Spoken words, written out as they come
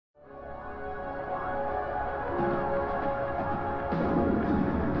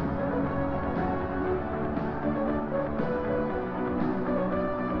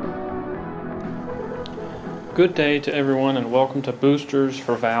Good day to everyone and welcome to Boosters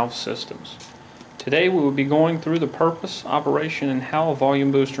for Valve Systems. Today we will be going through the purpose, operation, and how a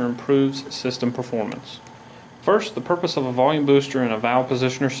volume booster improves system performance. First, the purpose of a volume booster in a valve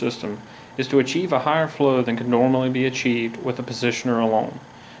positioner system is to achieve a higher flow than could normally be achieved with a positioner alone.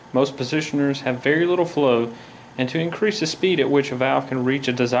 Most positioners have very little flow, and to increase the speed at which a valve can reach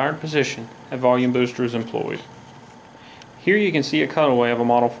a desired position, a volume booster is employed. Here you can see a cutaway of a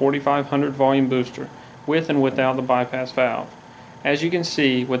model 4500 volume booster with and without the bypass valve. As you can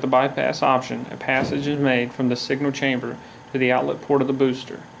see, with the bypass option, a passage is made from the signal chamber to the outlet port of the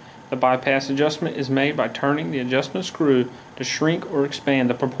booster. The bypass adjustment is made by turning the adjustment screw to shrink or expand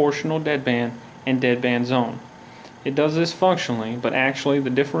the proportional deadband and deadband zone. It does this functionally, but actually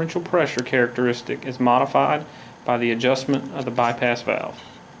the differential pressure characteristic is modified by the adjustment of the bypass valve.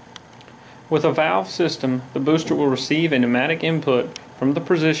 With a valve system, the booster will receive a pneumatic input from the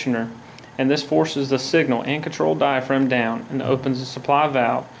positioner, and this forces the signal and control diaphragm down and opens the supply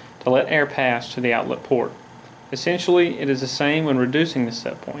valve to let air pass to the outlet port. Essentially, it is the same when reducing the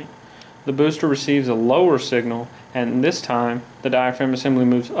set point. The booster receives a lower signal, and this time the diaphragm assembly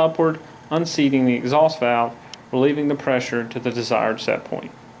moves upward, unseating the exhaust valve, relieving the pressure to the desired set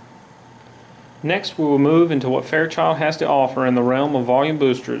point. Next, we will move into what Fairchild has to offer in the realm of volume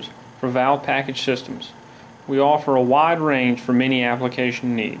boosters for valve package systems. We offer a wide range for many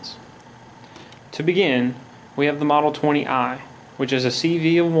application needs. To begin, we have the Model 20i, which is a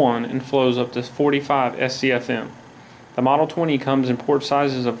CV of 1 and flows up to 45 SCFM. The Model 20 comes in port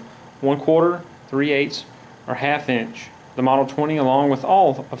sizes of 1/4, 3/8, or 1/2 inch. The Model 20, along with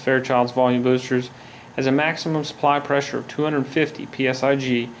all of Fairchild's volume boosters, has a maximum supply pressure of 250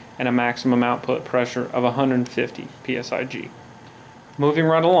 psig and a maximum output pressure of 150 psig. Moving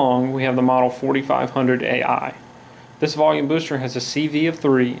right along, we have the Model 4500 AI. This volume booster has a CV of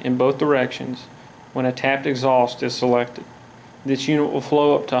 3 in both directions when a tapped exhaust is selected. This unit will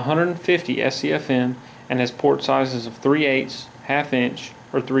flow up to 150 SCFM and has port sizes of 3/8, 1/2 inch,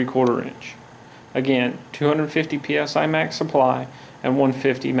 or 3/4 inch. Again, 250 psi max supply and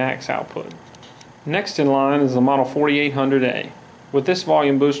 150 max output. Next in line is the Model 4800A. With this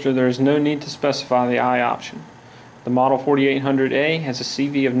volume booster, there is no need to specify the I option. The Model 4800A has a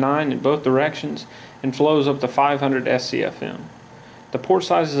CV of 9 in both directions and flows up to 500 SCFM. The port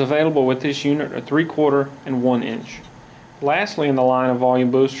sizes available with this unit are 3/4 and 1 inch. Lastly in the line of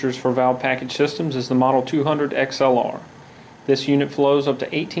volume boosters for valve package systems is the Model 200 XLR. This unit flows up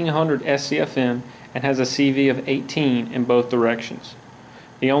to 1800 SCFM and has a CV of 18 in both directions.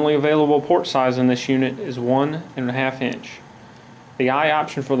 The only available port size in this unit is 1.5 inch. The I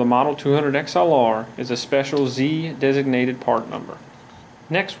option for the Model 200 XLR is a special Z designated part number.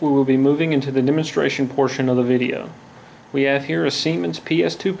 Next, we will be moving into the demonstration portion of the video. We have here a Siemens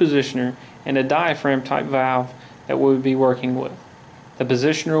PS2 positioner and a diaphragm type valve that we will be working with. The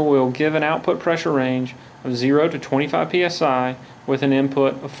positioner will give an output pressure range of 0 to 25 psi with an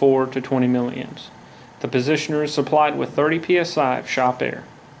input of 4 to 20 milliamps. The positioner is supplied with 30 psi of shop air.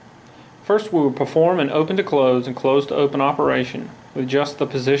 First, we will perform an open to close and close to open operation with just the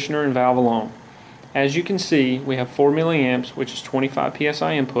positioner and valve alone. As you can see, we have 4 milliamps, which is 25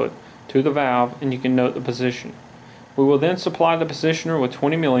 psi input, to the valve, and you can note the position. We will then supply the positioner with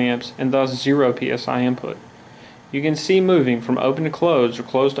 20 milliamps and thus 0 psi input. You can see moving from open to close or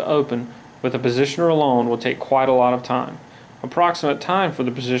close to open with the positioner alone will take quite a lot of time. Approximate time for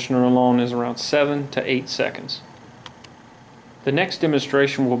the positioner alone is around 7 to 8 seconds. The next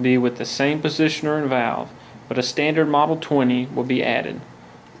demonstration will be with the same positioner and valve, but a standard Model 20 will be added.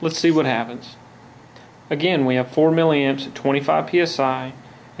 Let's see what happens. Again, we have 4 milliamps at 25 psi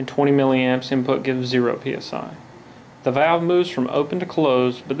and 20 milliamps input gives 0 psi. The valve moves from open to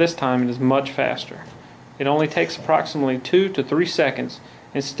close, but this time it is much faster. It only takes approximately 2 to 3 seconds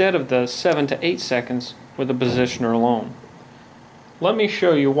instead of the 7 to 8 seconds with the positioner alone. Let me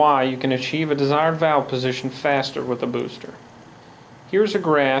show you why you can achieve a desired valve position faster with a booster. Here's a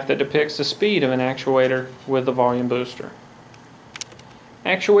graph that depicts the speed of an actuator with a volume booster.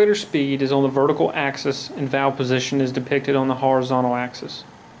 Actuator speed is on the vertical axis and valve position is depicted on the horizontal axis.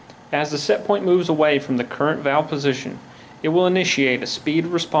 As the set point moves away from the current valve position, it will initiate a speed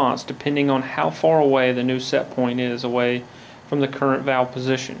response depending on how far away the new set point is away from the current valve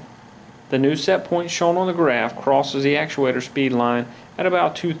position. The new set point shown on the graph crosses the actuator speed line at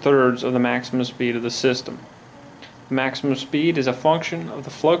about 2/3 of the maximum speed of the system. The maximum speed is a function of the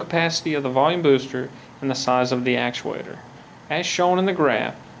flow capacity of the volume booster and the size of the actuator. As shown in the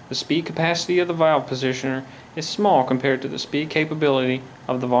graph, the speed capacity of the valve positioner is small compared to the speed capability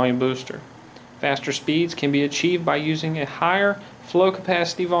of the volume booster. Faster speeds can be achieved by using a higher flow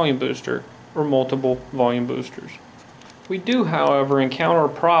capacity volume booster or multiple volume boosters. We do, however, encounter a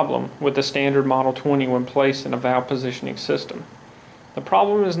problem with the standard Model 20 when placed in a valve positioning system. The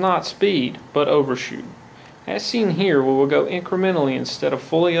problem is not speed, but overshoot. As seen here, we will go incrementally instead of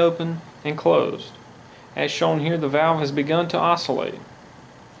fully open and closed. As shown here, the valve has begun to oscillate.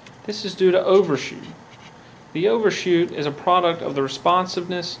 This is due to overshoot. The overshoot is a product of the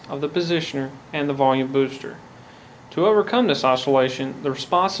responsiveness of the positioner and the volume booster. To overcome this oscillation, the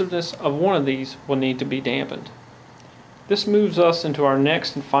responsiveness of one of these will need to be dampened. This moves us into our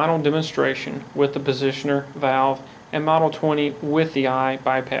next and final demonstration with the positioner, valve, and Model 20 with the eye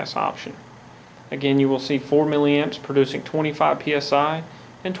bypass option. Again, you will see 4 milliamps producing 25 psi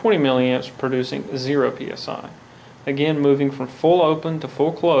and 20 milliamps producing 0 psi. Again, moving from full open to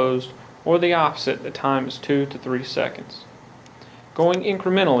full closed, or the opposite, the time is 2 to 3 seconds. Going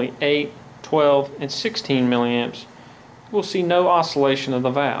incrementally 8, 12, and 16 milliamps, you will see no oscillation of the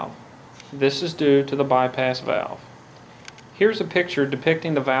valve. This is due to the bypass valve. Here's a picture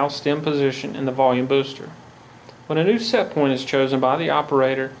depicting the valve stem position in the volume booster. When a new set point is chosen by the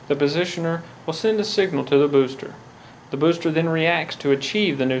operator, the positioner will send a signal to the booster. The booster then reacts to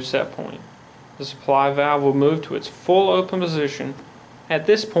achieve the new set point. The supply valve will move to its full open position. At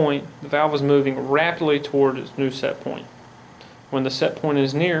this point, the valve is moving rapidly toward its new set point. When the set point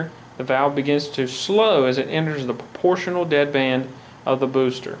is near, the valve begins to slow as it enters the proportional deadband of the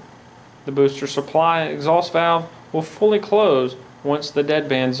booster. The booster supply exhaust valve will fully close once the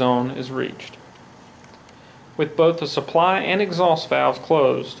deadband zone is reached. With both the supply and exhaust valves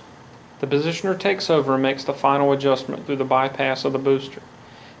closed, the positioner takes over and makes the final adjustment through the bypass of the booster.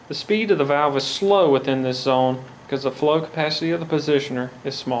 The speed of the valve is slow within this zone because the flow capacity of the positioner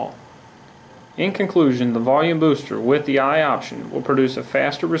is small. In conclusion, the volume booster with the eye option will produce a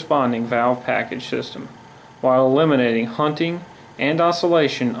faster responding valve package system while eliminating hunting and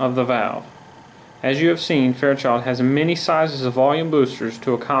oscillation of the valve. As you have seen, Fairchild has many sizes of volume boosters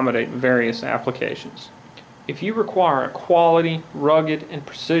to accommodate various applications. If you require a quality, rugged, and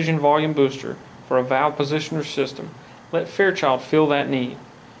precision volume booster for a valve positioner system, let Fairchild fill that need.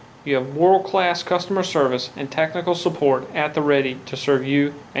 You have world-class customer service and technical support at the ready to serve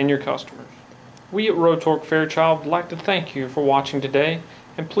you and your customers. We at Rotork Fairchild would like to thank you for watching today,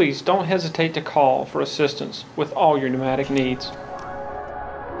 and please don't hesitate to call for assistance with all your pneumatic needs.